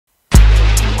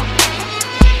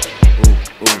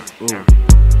ooh, ooh.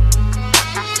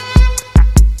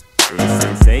 It's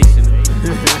sensational.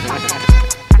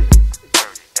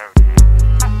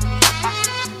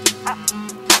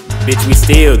 Bitch, we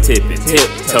still tippin',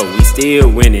 tiptoe, we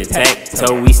still winning,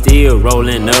 tack-toe, we still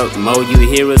rolling up mo. You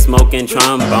hear us smoking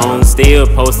trombone, still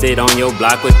posted on your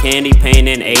block with candy paint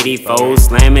and 84s,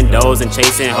 slamming doors and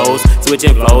chasing hoes,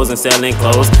 switching flows and selling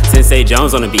clothes. Sensei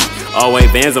Jones on the beat, all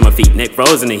white Vans on my feet, neck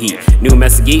froze in the heat, new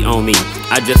mesquite on me.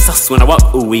 I just sus when I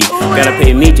walk, ooh-wee. Gotta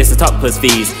pay me just to talk plus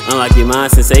fees. Unlike your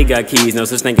mind, Sensei got keys. No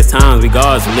such thing as times, we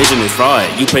gods, religion is fraud.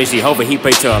 You pray Jehova, he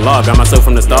pray to Allah. Got my soul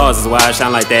from the stars, that's why I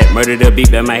shine like that. Murder the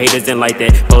beat, but my haters didn't like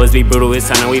that. Police be brutal, it's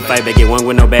time that we fight back. Get one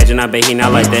with no badge, and I bet he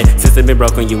not like that. System been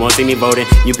broken, you won't see me voting.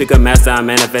 You pick up master, I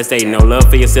manifestate. No love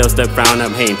for yourself, stuck frown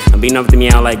up hating. I'm beating up the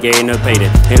meow like Gary no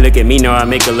Payton. And look at me, know I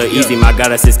make it look easy. My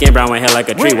God, I sit skin brown with hair like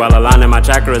a tree. While aligning my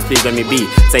chakras, please let me be.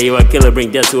 Say you a killer,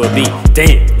 bring death to a beat.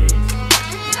 Damn.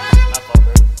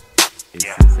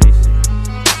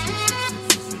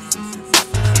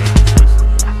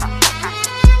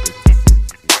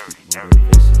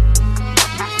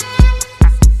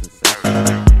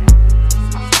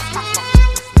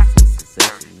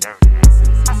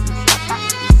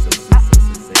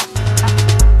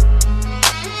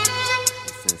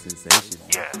 Sensation.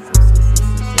 Yeah.